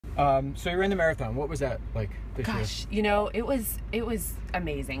So you ran the marathon. What was that like this year? Gosh, it was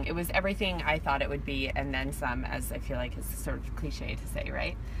amazing. It was everything I thought it would be, and then some, as I feel like is sort of cliche to say,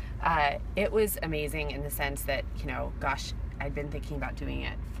 right? It was amazing in the sense that, gosh, I'd been thinking about doing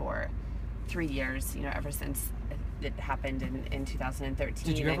it for 3 years, ever since it happened in 2013.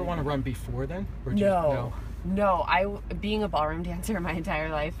 Did you ever want to run before then? Or No. Being a ballroom dancer my entire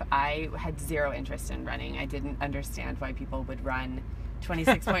life, I had zero interest in running. I didn't understand why people would run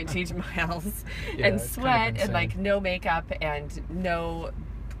 26.2 miles and sweat and like no makeup and no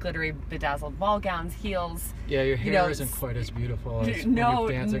glittery bedazzled ball gowns, heels. Yeah, your hair isn't quite as beautiful as when you're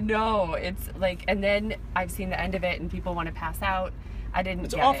dancing. No, it's like, and then I've seen the end of it and people want to pass out. I didn't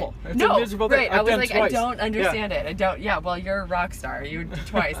It's get awful. it. It's no, a miserable thing. right. I was like, twice. I don't understand it. I don't. Yeah, well, you're a rock star. You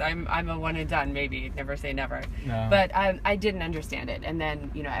twice. I'm a one and done. Maybe never say never. No. But I didn't understand it, and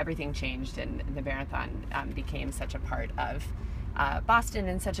then everything changed, and the marathon became such a part of Boston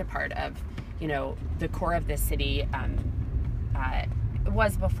and such a part of the core of this city. It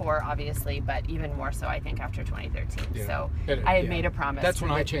was before, obviously, but even more so, I think, after 2013. Yeah. So I had made a promise. That's when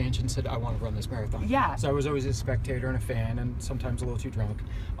I changed and said, I want to run this marathon. Yeah. So I was always a spectator and a fan, and sometimes a little too drunk.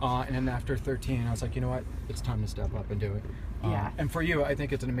 And then after 13, I was like, you know what? It's time to step up and do it. Yeah. And for you, I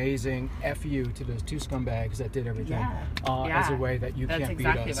think it's an amazing FU to those two scumbags that did everything as a way that you can't beat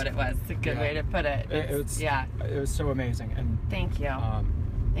us. That's exactly what it was. It's a good way to put it. It was so amazing. And thank you.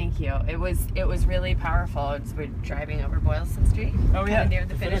 Thank you. It was really powerful. We're driving over Boylston Street. Oh yeah, near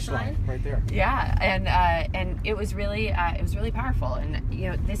the finish line, right there. Yeah, and it was really powerful. And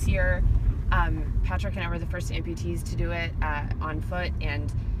this year, Patrick and I were the first amputees to do it on foot,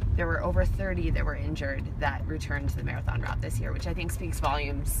 and there were over 30 that were injured that returned to the marathon route this year, which I think speaks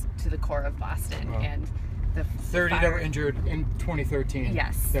volumes to the core of Boston. And the 30 that were injured in 2013.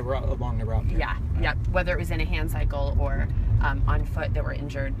 Yes. That were along the route. Yeah. Yep. Whether it was in a hand cycle or on foot that were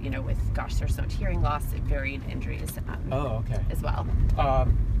injured, with, there's so much hearing loss, varied injuries as well.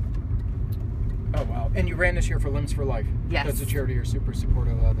 Oh, wow. And you ran this year for Limbs for Life. Yes. That's a charity you're super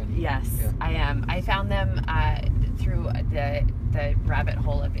supportive of. Yes, yeah. I am. I found them through the rabbit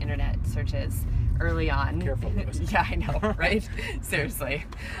hole of internet searches early on. Careful, Lewis. Yeah, I know, right? Seriously.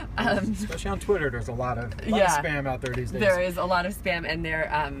 Especially on Twitter, there's a lot of spam out there these days. There is a lot of spam, and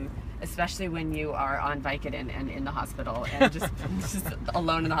they're... especially when you are on Vicodin and in the hospital and just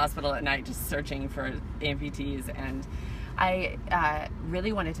alone in the hospital at night, just searching for amputees. And I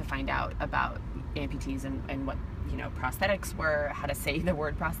really wanted to find out about amputees and what prosthetics were, how to say the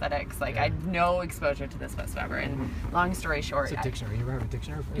word prosthetics. I had no exposure to this whatsoever. And long story short, it's a dictionary. You ever have a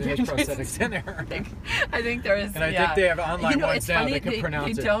dictionary? There's prosthetics in there. I think there is. And I think they have online ones now that can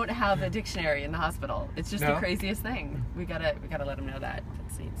pronounce it. They don't have a dictionary in the hospital. It's just the craziest thing. We gotta let them know that.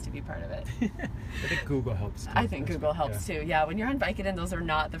 It needs to be part of it. I think Google helps too. I think Google helps too. Yeah, when you're on Vicodin, those are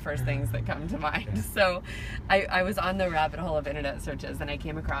not the first things that come to mind. So I was on the rabbit hole of internet searches, and I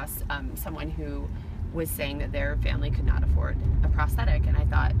came across someone who was saying that their family could not afford a prosthetic, and I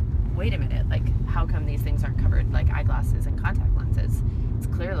thought, wait a minute, how come these things aren't covered, like eyeglasses and contact lenses? It's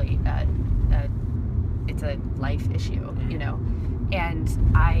clearly it's a life issue, and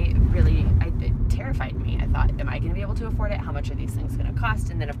it terrified me. I thought, am I going to be able to afford it? How much are these things going to cost?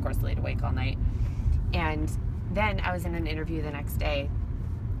 And then, of course, laid awake all night. And then I was in an interview the next day,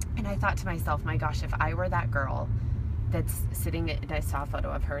 and I thought to myself, my gosh, if I were that girl that's sitting, and I saw a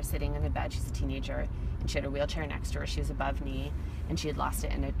photo of her sitting in a bed. She's a teenager, and she had a wheelchair next to her. She was above knee, and she had lost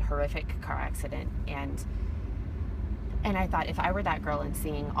it in a horrific car accident. And I thought, if I were that girl and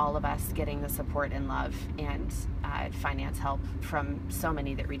seeing all of us getting the support and love and finance help from so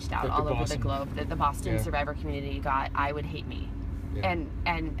many that reached out all over the globe, that the Boston survivor community got, I would hate me. Yeah.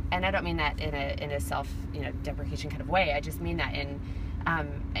 And I don't mean that in a self deprecation kind of way. I just mean that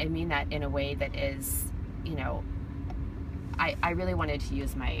in a way that is, I really wanted to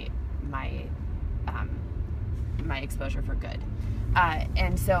use my exposure for good,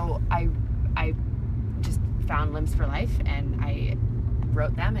 and so I just found Limbs for Life, and I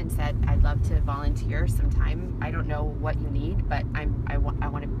wrote them and said, I'd love to volunteer some time. I don't know what you need, but I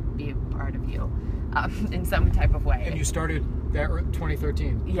want to be a part of you in some type of way. And you started that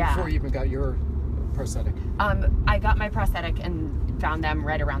 2013 before you even got your prosthetic. I got my prosthetic and found them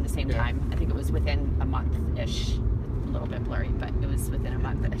right around the same time. I think it was within a month-ish. A little bit blurry, but it was within a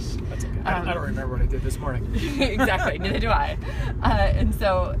month-ish. That's okay. I don't remember what I did this morning. Exactly, neither do I. And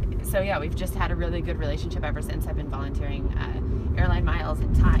so yeah, we've just had a really good relationship ever since. I've been volunteering airline miles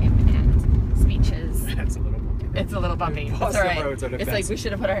and time and speeches. That's a little bumpy. It's a little bumpy. That's all right. It's like we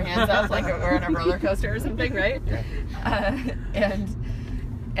should have put our hands up like we're on a roller coaster or something, right? Yeah.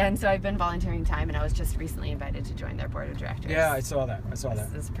 And so I've been volunteering time, and I was just recently invited to join their board of directors. Yeah, I saw that. This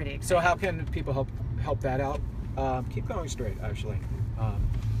is pretty exciting. So how can people help that out? Keep going straight, actually. How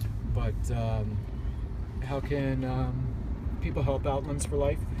can people help out Limbs for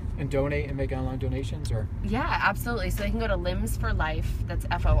Life and donate and make online donations? Or Yeah, absolutely. So they can go to Limbs for Life. That's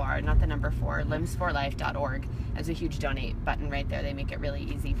FOR, not the number 4. Limbsforlife.org. There's a huge donate button right there. They make it really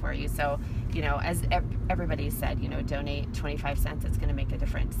easy for you. So, as everybody said, donate 25 cents. It's going to make a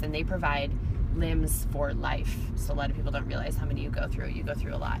difference. And they provide Limbs for Life. So a lot of people don't realize how many you go through. You go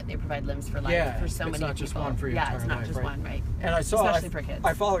through a lot. They provide Limbs for Life for so many people. It's not just one for your entire life. Yeah, it's not just one, right? And I saw, especially for kids.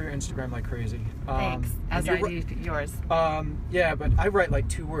 I follow your Instagram like crazy. Thanks. As I do yours. Yeah, but I write like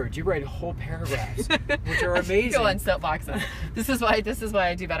 2 words. You write whole paragraphs, which are amazing. Go on soapboxes. This is why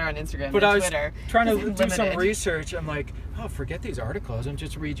I do better on Instagram but than I was Twitter. Trying to do some research. I'm like, forget these articles and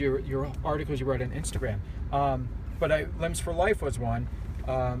just read your articles you write on Instagram. But Limbs for Life was one.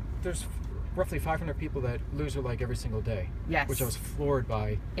 There's roughly 500 people that lose their leg every single day. Yes. Which I was floored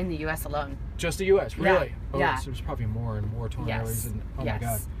by. In the U.S. alone. Just the U.S., really? Yeah. Oh, yeah. So there's probably more in war-torn areas. And, oh my God.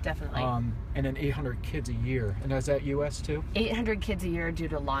 Yes, definitely. And then 800 kids a year. And is that U.S. too? 800 kids a year due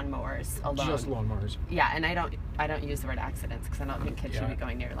to lawnmowers alone. Just lawnmowers. Yeah, and I don't use the word accidents because I don't think kids should be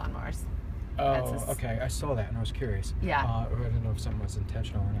going near lawnmowers. Oh, okay. I saw that and I was curious. Yeah. I didn't know if something was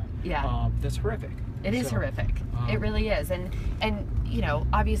intentional or not. Yeah. That's horrific. It is horrific. It really is. And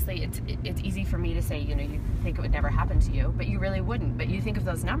obviously it's easy for me to say, you think it would never happen to you, but you really wouldn't. But you think of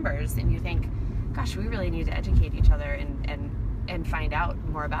those numbers and you think, gosh, we really need to educate each other and find out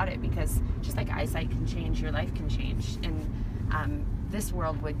more about it, because just like eyesight can change, your life can change. And this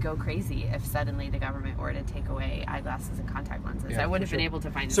world would go crazy if suddenly the government were to take away eyeglasses and contact lenses. I wouldn't have been able to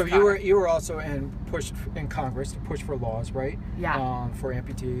find this So car. you were also pushed in Congress to push for laws, right? Yeah. For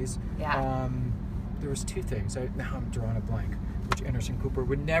amputees. Yeah. There was 2 things. Now I'm drawing a blank, which Anderson Cooper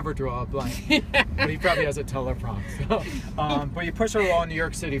would never draw a blank. But he probably has a teleprompt. So, but you pushed a law in New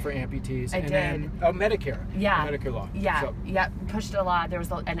York City for amputees. I and did. Then, Medicare. Yeah. Medicare law. Yeah. So, Yeah. Pushed a law. There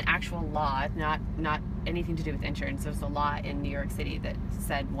was an actual law, not anything to do with insurance. There was a law in New York City that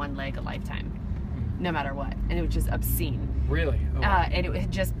said 1 leg a lifetime, no matter what, and it was just obscene. Really? Oh, wow. And it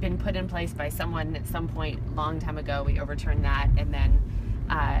had just been put in place by someone at some point long time ago. We overturned that, and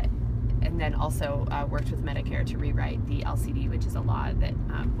then also worked with Medicare to rewrite the LCD, which is a law that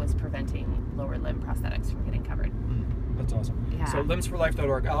was preventing lower limb prosthetics from getting covered. That's awesome. Yeah. So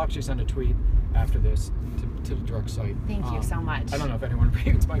limbsforlife.org. I'll actually send a tweet after this to the drug site. Thank you so much. I don't know if anyone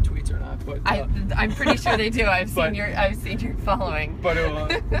reads my tweets or not, but I'm pretty sure they do. I've seen your following. But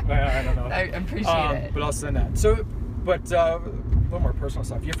I don't know. I appreciate it. But I'll send that. So, but a little more personal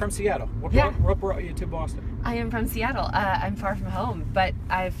stuff. You're from Seattle. What brought you to Boston? I am from Seattle. I'm far from home, but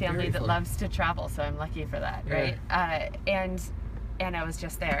I have family Very that far. loves to travel, so I'm lucky for that, right? And I was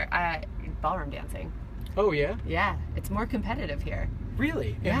just there. Ballroom dancing. Oh yeah. Yeah, it's more competitive here.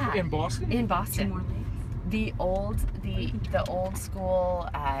 Really? Yeah. In Boston? In Boston. 2 more legs. The old school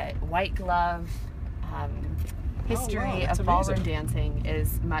white glove history that's of ballroom amazing. dancing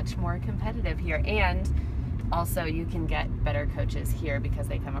is much more competitive here, and also you can get better coaches here because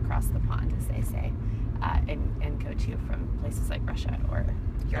they come across the pond, as they say, and coach you from places like Russia or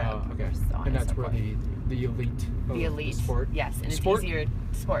Europe. Okay. Or so on And that's so where forth. the elite of The elite sport. Yes, and Sport? it's easier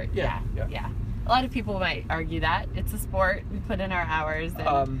sport. Yeah, Yeah. yeah. A lot of people might argue that it's a sport. We put in our hours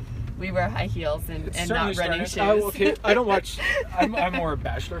and we wear high heels and not running shoes. Okay. I don't watch. I'm more a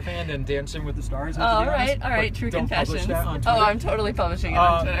Bachelor fan than Dancing with the Stars. Oh, all right. True don't confessions. Publish that on Twitter. Oh, I'm totally publishing it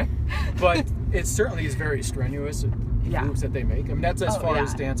on Twitter. But it certainly is very strenuous. Yeah. Moves that they make. I mean, that's as far yeah.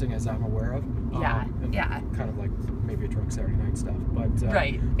 as dancing as I'm aware of. And yeah. Kind of like maybe a drunk Saturday night stuff, but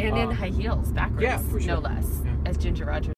Right, and in high heels, backwards, yeah, for sure. no less, Yeah. as Ginger Rogers